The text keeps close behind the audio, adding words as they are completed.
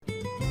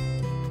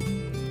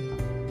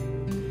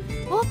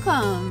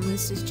Welcome,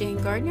 this is Jane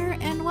Gardner,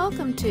 and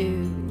welcome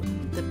to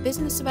the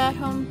Business of At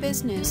Home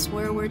Business,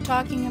 where we're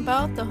talking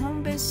about the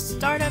Home Biz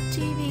Startup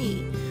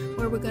TV,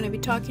 where we're going to be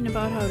talking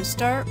about how to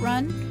start,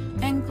 run,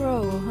 and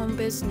grow a home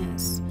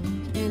business.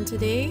 And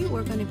today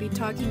we're going to be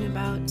talking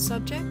about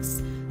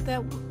subjects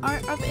that are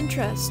of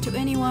interest to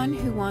anyone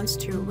who wants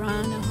to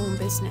run a home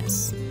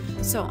business.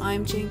 So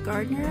I'm Jane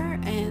Gardner,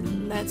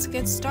 and let's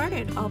get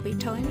started. I'll be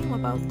telling you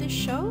about this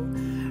show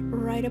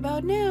right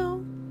about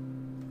now.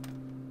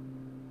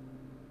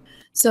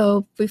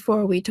 So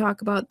before we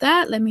talk about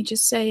that, let me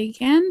just say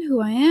again who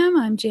I am.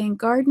 I'm Jane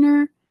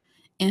Gardner,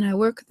 and I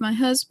work with my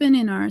husband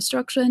in our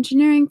structural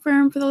engineering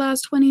firm for the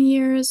last 20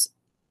 years,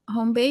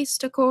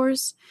 home-based, of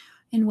course,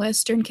 in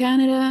Western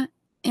Canada,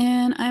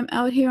 and I'm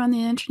out here on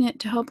the internet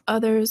to help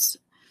others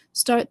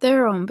start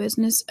their own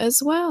business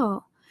as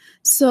well.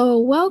 So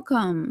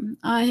welcome.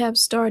 I have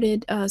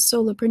started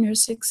Solopreneur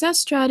Success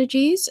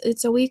Strategies.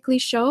 It's a weekly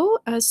show,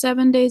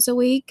 7 days a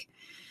week,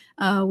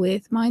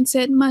 with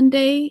Mindset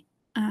Monday.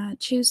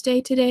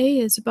 Tuesday today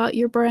is about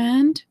your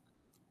brand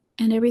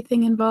and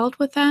everything involved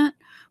with that.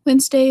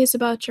 Wednesday is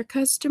about your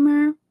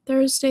customer.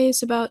 Thursday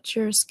is about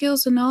your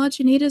skills and knowledge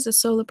you need as a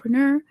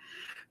solopreneur.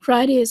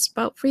 Friday is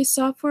about free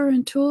software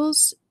and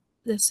tools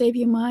that save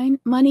you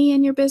money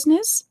in your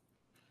business.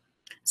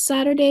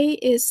 Saturday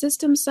is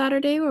Systems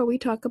Saturday, where we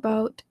talk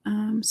about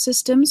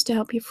systems to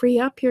help you free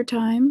up your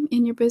time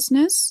in your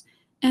business.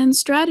 And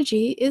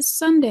strategy is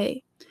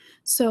Sunday.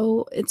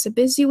 So it's a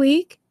busy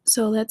week,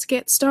 so let's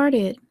get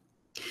started.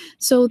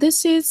 So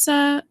this is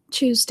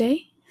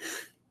Tuesday,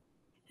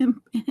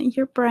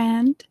 your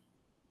brand,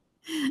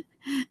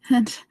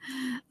 and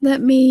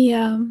let me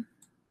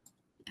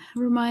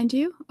remind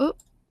you,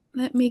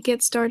 let me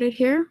get started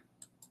here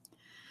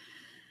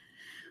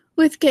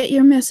with Get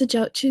Your Message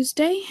Out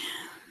Tuesday,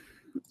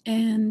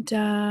 and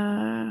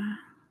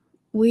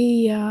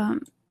we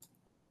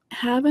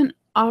have an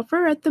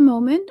offer at the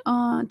moment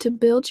to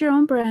build your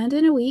own brand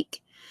in a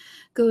week.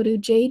 Go to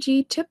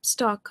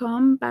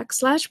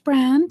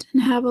jgtips.com/brand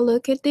and have a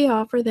look at the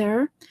offer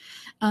there.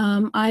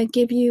 I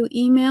give you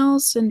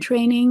emails and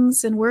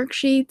trainings and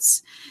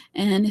worksheets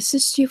and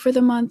assist you for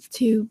the month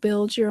to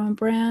build your own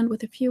brand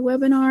with a few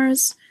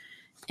webinars.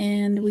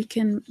 And we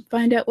can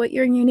find out what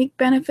your unique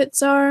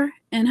benefits are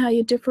and how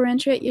you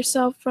differentiate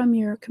yourself from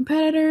your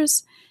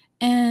competitors.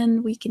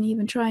 And we can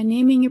even try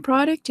naming your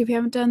product if you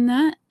haven't done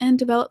that, and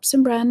develop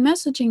some brand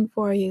messaging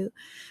for you.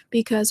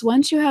 Because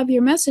once you have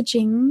your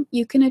messaging,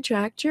 you can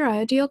attract your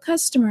ideal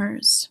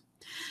customers.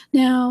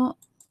 Now,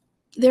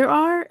 there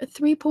are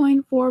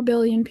 3.4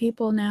 billion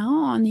people now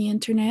on the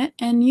internet,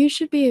 and you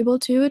should be able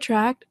to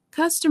attract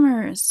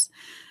customers.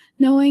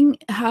 Knowing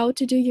how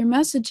to do your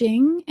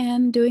messaging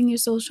and doing your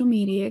social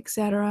media,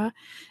 etc.,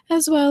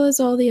 as well as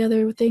all the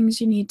other things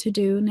you need to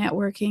do,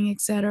 networking,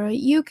 etc.,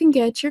 you can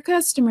get your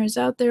customers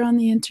out there on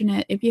the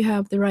internet if you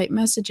have the right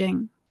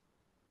messaging.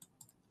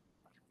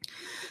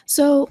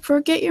 So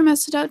for Get Your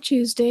Message Out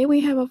Tuesday,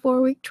 we have a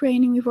 4-week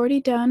training we've already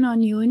done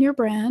on you and your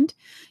brand.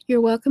 You're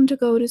welcome to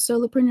go to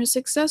Solopreneur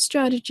Success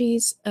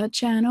Strategies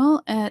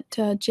channel at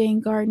Jane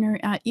Gardner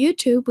at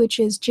YouTube, which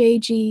is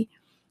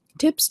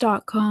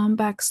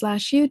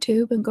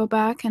jgtips.com/YouTube, and go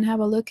back and have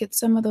a look at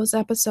some of those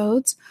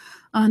episodes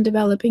on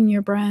developing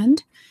your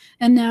brand.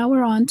 And now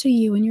we're on to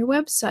you and your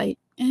website.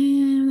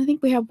 And I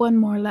think we have one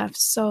more left.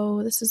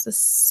 So this is the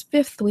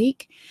 5th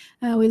week.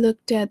 We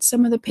looked at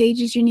some of the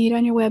pages you need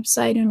on your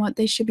website and what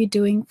they should be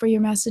doing for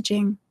your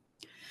messaging.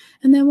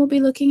 And then we'll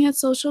be looking at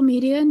social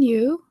media and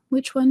you.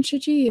 Which one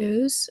should you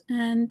use?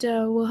 And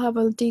we'll have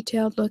a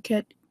detailed look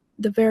at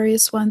the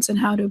various ones and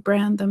how to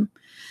brand them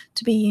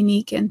to be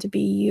unique and to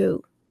be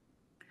you.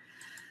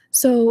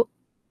 So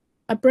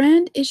a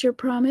brand is your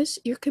promise,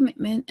 your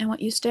commitment, and what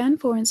you stand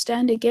for and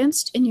stand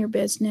against in your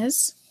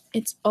business.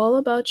 It's all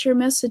about your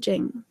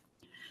messaging.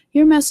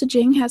 Your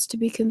messaging has to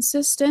be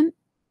consistent,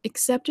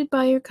 accepted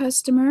by your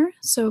customer,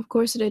 so of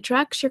course it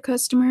attracts your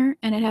customer,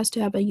 and it has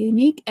to have a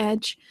unique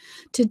edge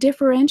to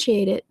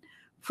differentiate it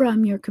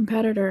from your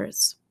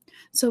competitors.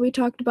 So we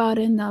talked about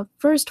in the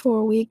first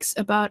 4 weeks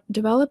about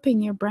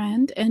developing your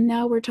brand, and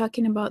now we're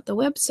talking about the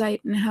website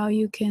and how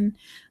you can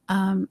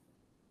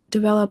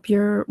develop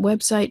your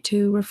website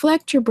to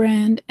reflect your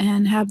brand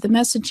and have the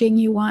messaging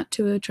you want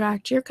to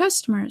attract your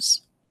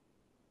customers.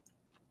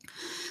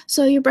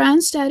 So your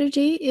brand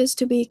strategy is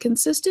to be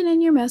consistent in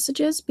your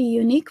messages, be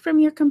unique from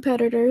your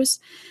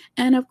competitors,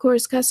 and of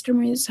course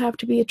customers have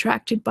to be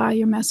attracted by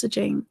your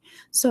messaging.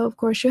 So of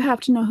course you have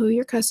to know who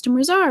your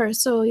customers are,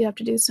 so you have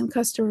to do some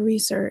customer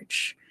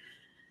research.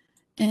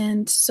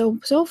 And so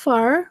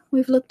far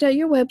we've looked at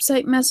your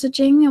website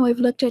messaging, and we've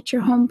looked at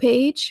your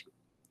homepage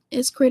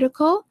is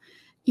critical,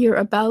 your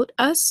About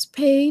Us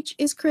page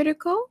is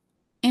critical,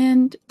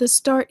 and the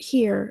Start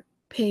Here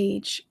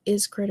page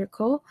is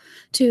critical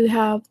to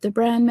have the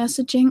brand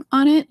messaging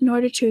on it in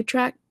order to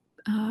attract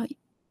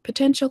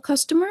potential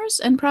customers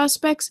and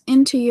prospects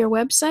into your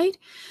website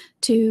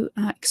to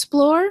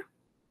explore.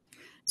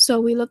 So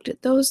we looked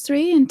at those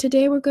 3, and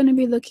today we're going to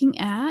be looking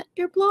at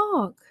your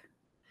blog.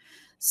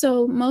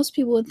 So most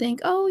people would think,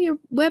 oh, your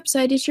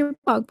website is your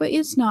blog, but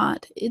it's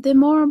not. The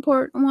more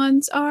important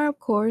ones are, of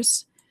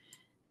course,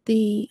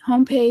 the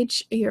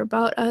homepage, your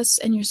About Us,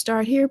 and your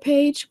Start Here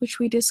page, which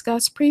we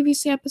discussed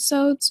previous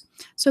episodes.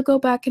 So go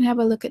back and have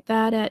a look at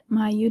that at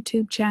my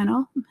YouTube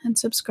channel and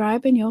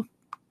subscribe, and you'll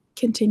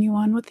continue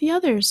on with the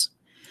others.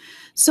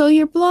 So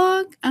your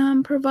blog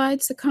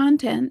provides the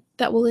content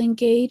that will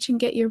engage and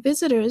get your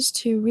visitors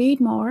to read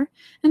more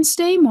and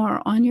stay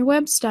more on your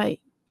website.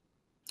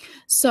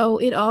 So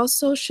it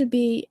also should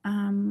be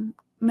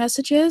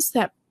messages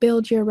that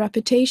build your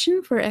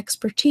reputation for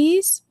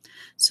expertise.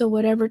 So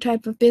whatever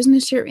type of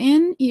business you're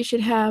in, you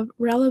should have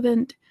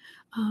relevant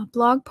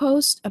blog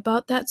posts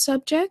about that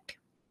subject.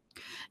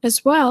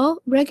 As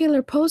well,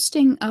 regular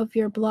posting of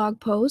your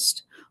blog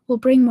post will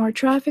bring more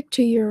traffic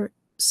to your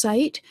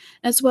site,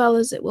 as well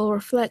as it will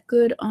reflect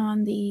good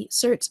on the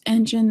search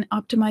engine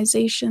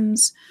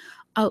optimizations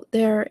out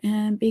there,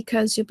 and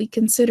because you'll be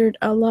considered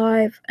a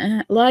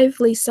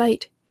lively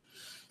site,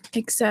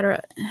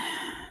 etc.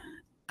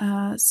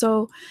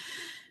 So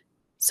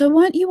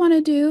what you want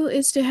to do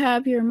is to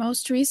have your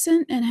most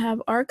recent and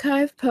have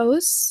archive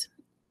posts,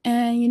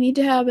 and you need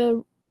to have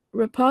a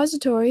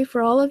repository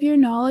for all of your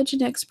knowledge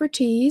and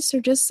expertise, or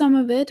just some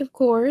of it, of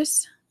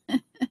course.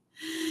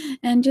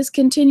 And just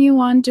continue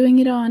on doing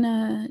it on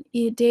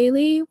a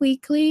daily,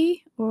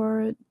 weekly,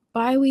 or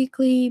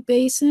bi-weekly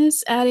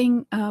basis,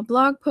 adding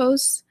blog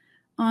posts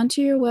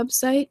onto your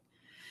website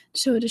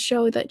to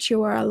show that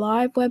you are a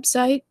live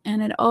website.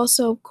 And it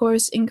also, of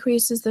course,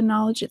 increases the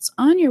knowledge that's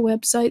on your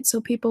website, so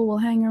people will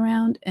hang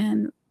around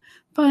and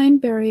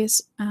find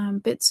various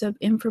bits of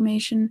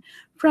information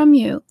from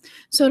you.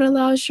 So it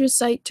allows your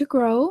site to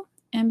grow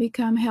and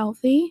become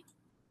healthy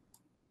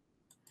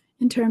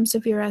in terms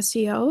of your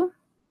SEO.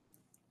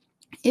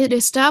 It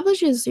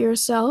establishes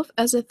yourself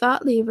as a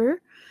thought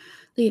leader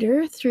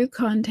through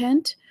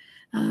content.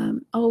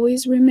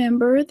 Always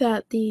remember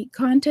that the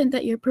content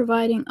that you're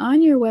providing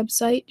on your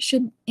website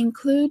should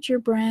include your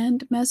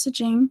brand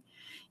messaging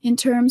in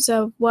terms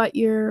of what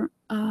your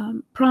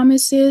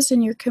promise is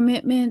and your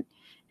commitment,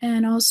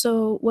 and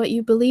also what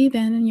you believe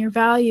in and your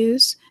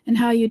values, and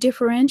how you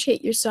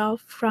differentiate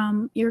yourself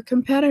from your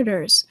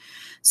competitors.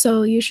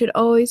 So you should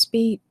always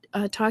be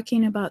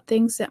talking about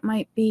things that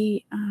might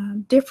be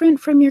different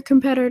from your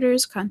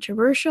competitors,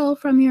 controversial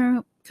from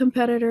your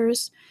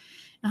competitors,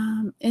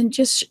 and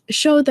just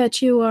show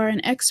that you are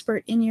an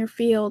expert in your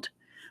field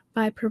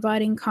by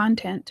providing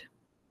content.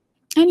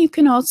 And you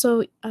can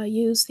also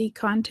use the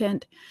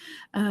content.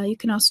 You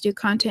can also do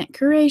content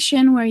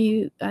curation, where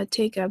you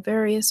take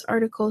various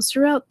articles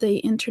throughout the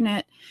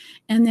internet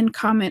and then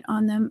comment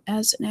on them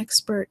as an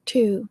expert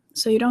too.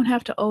 So you don't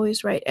have to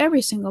always write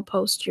every single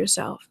post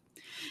yourself.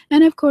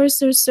 And of course,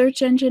 there's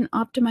search engine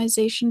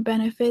optimization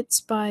benefits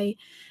by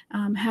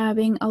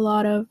having a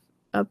lot of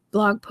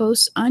blog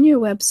posts on your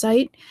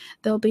website.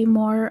 There'll be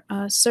more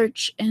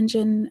search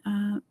engine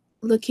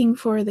looking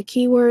for the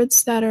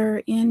keywords that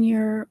are in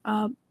your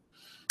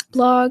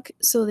blog,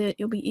 so that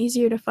you'll be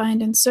easier to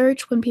find and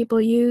search when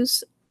people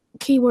use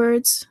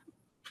keywords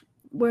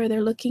where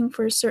they're looking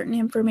for certain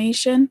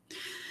information.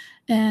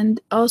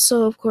 And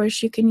also, of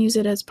course, you can use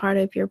it as part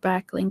of your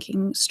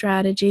backlinking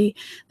strategy.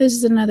 This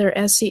is another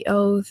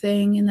SEO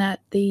thing, in that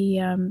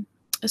the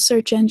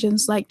search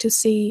engines like to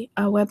see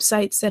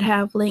websites that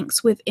have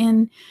links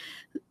within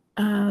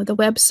the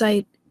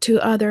website to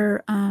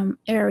other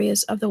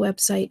areas of the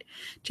website,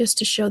 just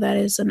to show that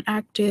it's an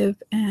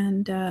active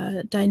and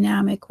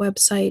dynamic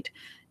website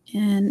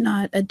and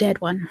not a dead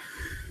one.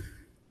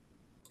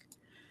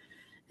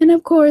 And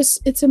of course,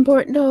 it's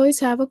important to always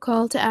have a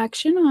call to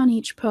action on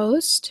each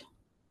post.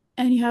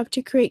 And you have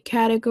to create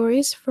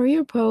categories for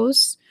your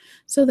posts,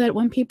 so that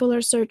when people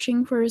are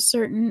searching for a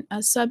certain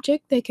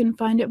subject, they can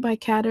find it by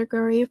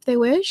category if they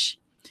wish.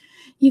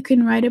 You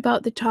can write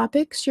about the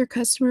topics your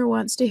customer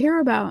wants to hear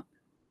about.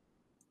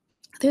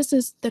 This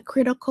is the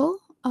critical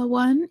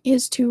one,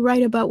 is to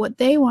write about what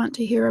they want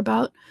to hear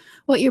about,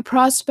 what your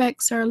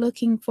prospects are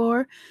looking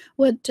for,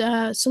 what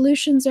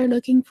solutions they're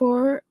looking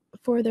for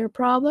their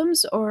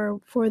problems, or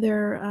for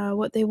their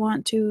what they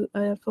want to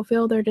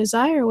fulfill their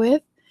desire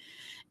with.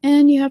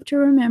 And you have to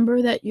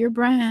remember that your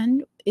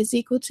brand is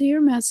equal to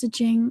your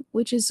messaging,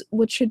 which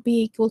should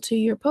be equal to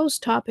your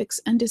post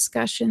topics and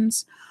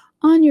discussions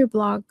on your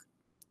blog,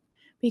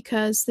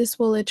 because this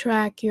will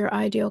attract your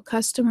ideal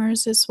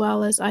customers as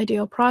well as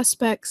ideal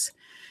prospects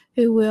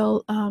who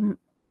will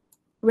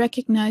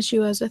recognize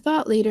you as a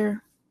thought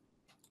leader.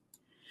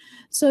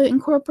 So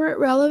incorporate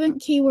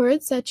relevant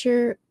keywords that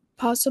your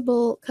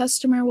possible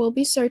customer will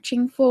be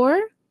searching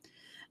for.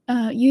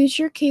 Use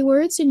your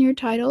keywords in your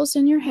titles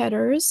and your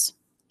headers.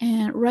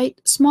 And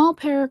write small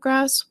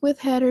paragraphs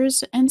with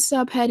headers and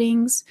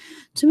subheadings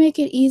to make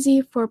it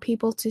easy for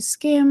people to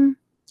skim.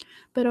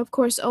 But of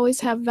course,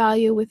 always have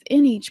value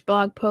within each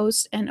blog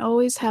post, and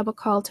always have a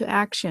call to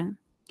action,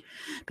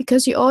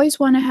 because you always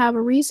want to have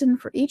a reason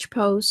for each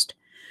post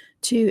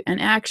to an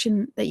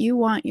action that you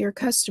want your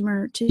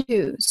customer to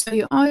do. So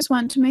you always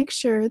want to make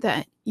sure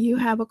that you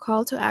have a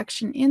call to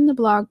action in the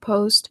blog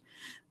post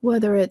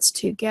whether it's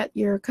to get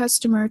your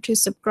customer to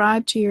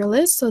subscribe to your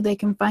list so they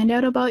can find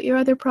out about your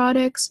other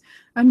products,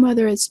 and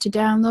whether it's to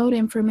download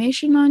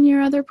information on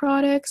your other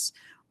products,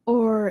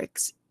 or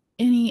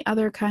any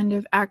other kind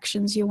of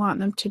actions you want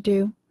them to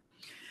do.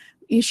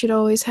 You should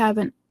always have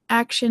an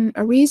action,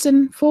 a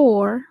reason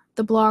for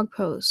the blog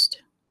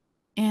post.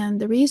 And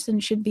the reason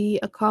should be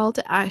a call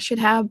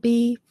to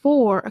be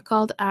for a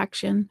call to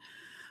action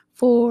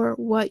for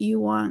what you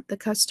want the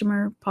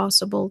customer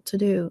possible to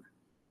do.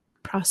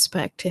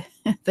 Prospect,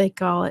 they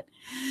call it.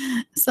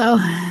 So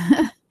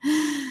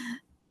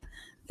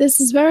this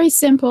is very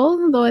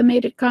simple, though I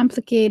made it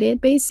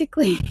complicated.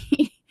 Basically,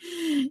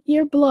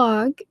 your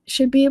blog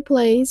should be a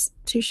place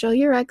to show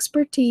your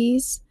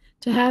expertise,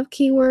 to have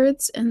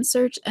keywords and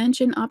search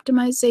engine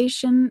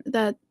optimization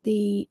that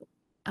the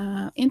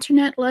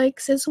internet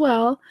likes as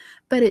well,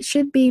 but it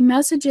should be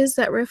messages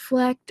that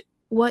reflect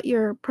what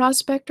your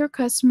prospect or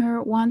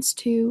customer wants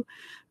to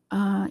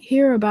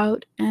hear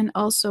about and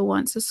also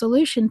wants a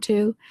solution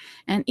to.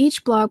 And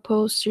each blog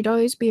post should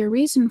always be a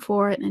reason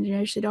for it, and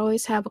there should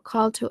always have a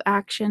call to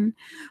action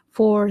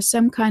for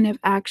some kind of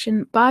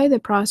action by the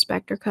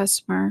prospect or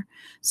customer,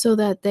 so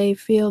that they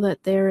feel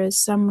that there is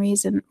some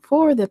reason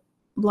for the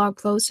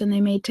blog post and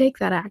they may take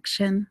that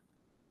action.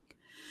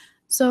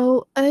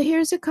 So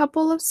here's a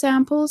couple of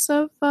samples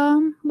of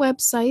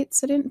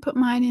websites. I didn't put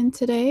mine in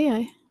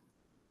today,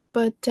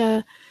 but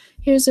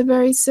here's a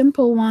very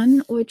simple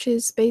one, which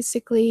is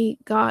basically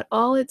got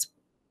all its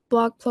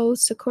blog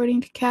posts according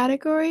to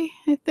category,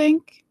 I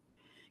think.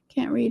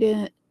 Can't read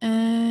it.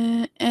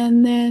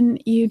 And then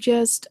you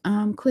just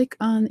click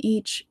on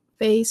each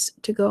face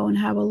to go and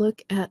have a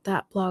look at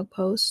that blog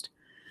post.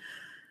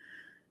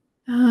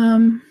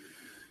 So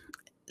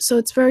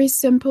it's very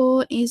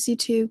simple, easy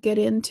to get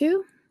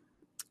into.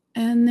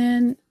 And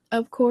then,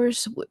 of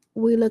course,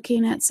 we're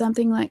looking at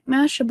something like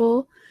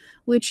Mashable,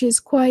 which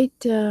is quite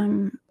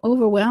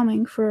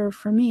overwhelming for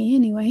me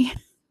anyway,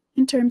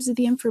 in terms of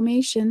the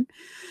information.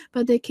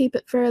 But they keep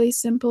it fairly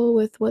simple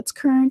with what's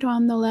current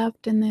on the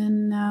left, and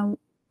then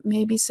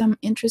maybe some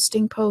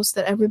interesting posts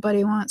that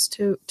everybody wants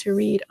to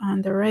read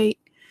on the right.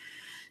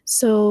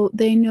 So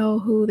they know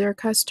who their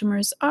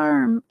customers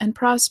are and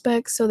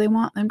prospects, so they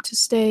want them to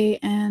stay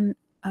and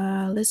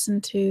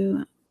listen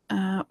to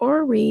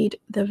or read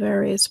the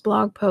various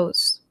blog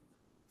posts.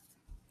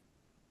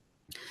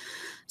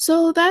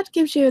 So that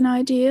gives you an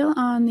idea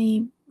on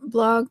the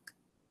blog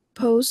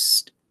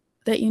post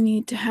that you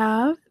need to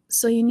have.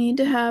 So you need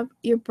to have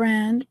your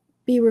brand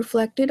be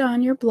reflected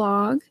on your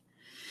blog,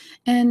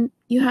 and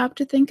you have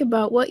to think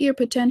about what your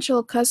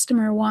potential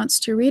customer wants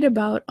to read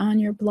about on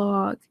your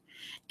blog,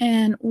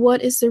 and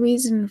what is the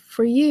reason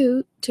for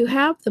you to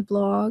have the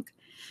blog.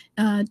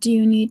 Do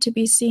you need to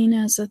be seen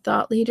as a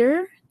thought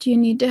leader? Do you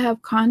need to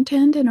have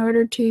content in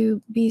order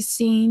to be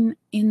seen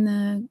in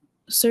the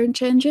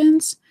search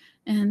engines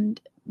and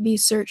be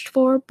searched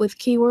for with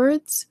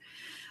keywords?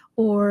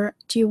 Or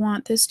do you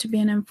want this to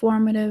be an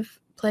informative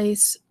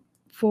place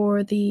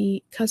for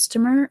the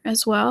customer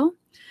as well?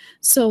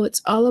 So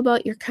it's all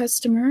about your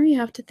customer. You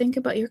have to think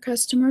about your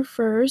customer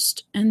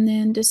first and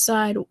then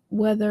decide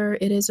whether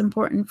it is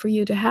important for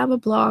you to have a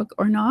blog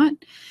or not.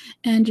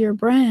 And your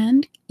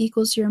brand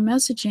equals your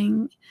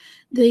messaging.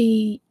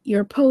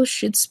 Your post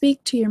should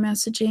speak to your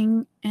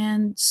messaging,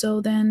 and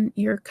so then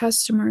your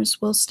customers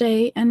will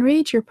stay and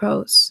read your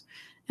posts,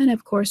 and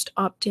of course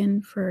opt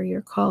in for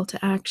your call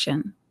to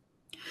action.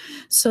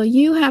 So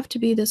you have to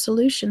be the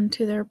solution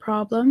to their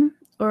problem,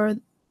 or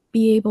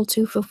be able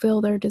to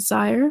fulfill their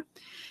desire,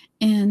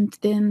 and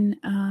then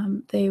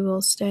they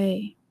will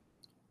stay.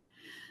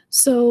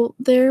 So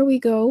there we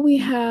go.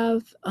 We'll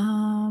have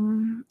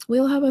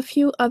a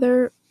few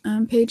other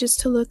pages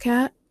to look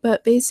at,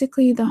 but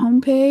basically the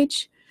home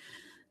page,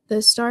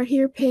 the Start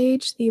Here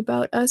page, the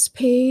About Us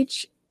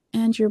page,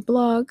 and your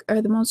blog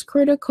are the most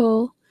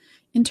critical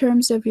in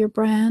terms of your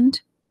brand,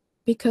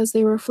 because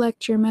they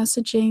reflect your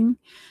messaging,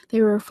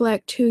 they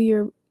reflect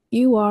who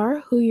you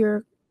are, who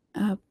your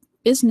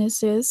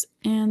business is,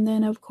 and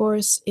then of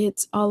course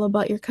it's all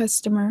about your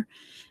customer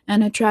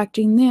and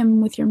attracting them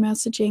with your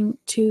messaging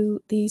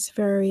to these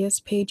various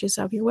pages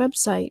of your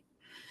website.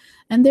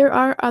 And there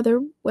are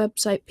other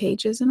website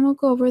pages, and we'll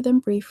go over them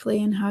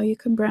briefly and how you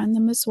can brand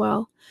them as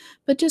well.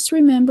 But just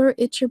remember,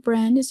 it's your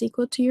brand is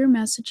equal to your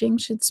messaging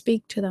should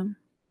speak to them.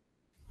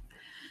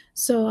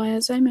 So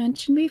as I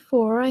mentioned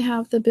before, I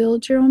have the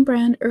Build Your Own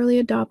Brand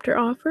Early Adopter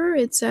offer.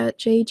 It's at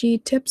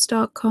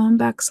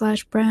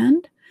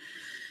jgtips.com/brand.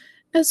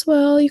 As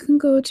well, you can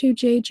go to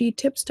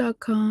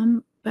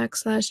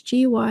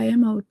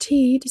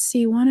jgtips.com/GYMOT to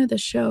see one of the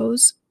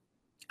shows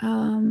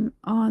on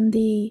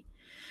the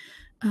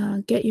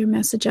Get Your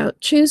Message Out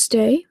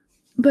Tuesday.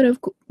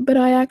 But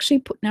I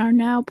actually are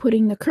now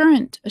putting the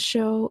current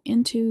show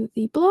into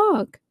the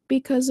blog,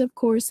 because of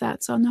course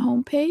that's on the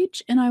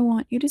homepage, and I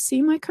want you to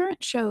see my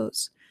current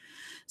shows.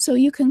 So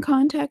you can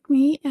contact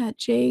me at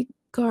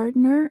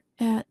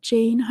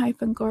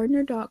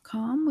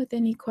jgardner@jane-gardner.com with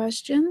any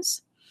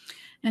questions.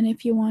 And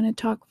if you want to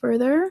talk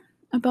further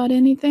about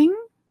anything.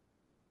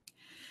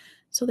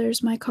 So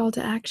there's my call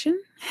to action.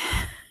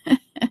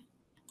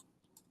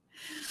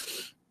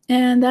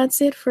 And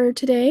that's it for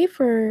today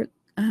for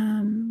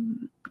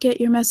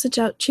Get Your Message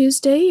Out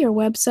Tuesday, your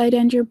website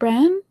and your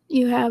brand.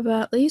 You have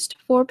at least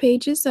 4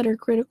 pages that are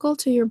critical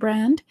to your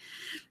brand.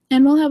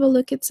 And we'll have a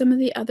look at some of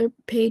the other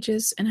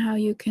pages and how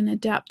you can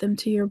adapt them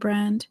to your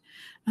brand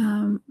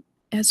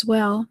as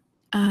well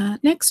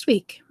next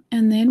week.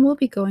 And then we'll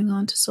be going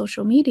on to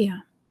social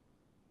media.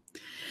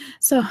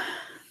 So,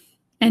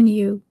 and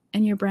you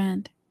and your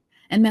brand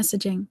and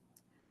messaging.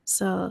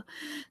 So,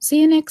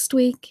 see you next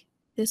week.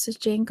 This is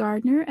Jane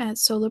Gardner at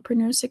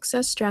Solopreneur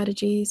Success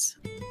Strategies.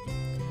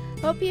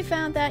 Hope you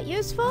found that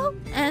useful,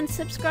 and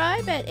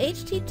subscribe at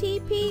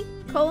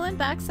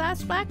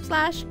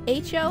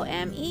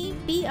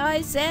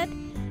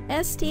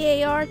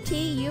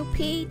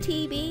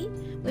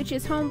http://homebizstartuptv, which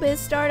is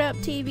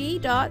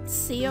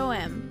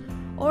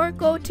homebizstartuptv.com, or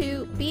go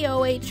to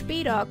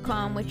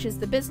bohb.com, which is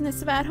the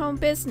Business of At-Home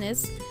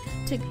Business,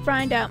 to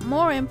find out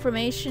more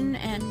information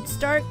and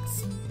start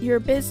your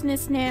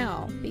business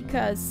now,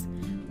 because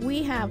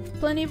we have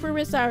plenty of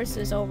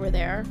resources over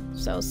there.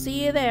 So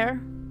see you there.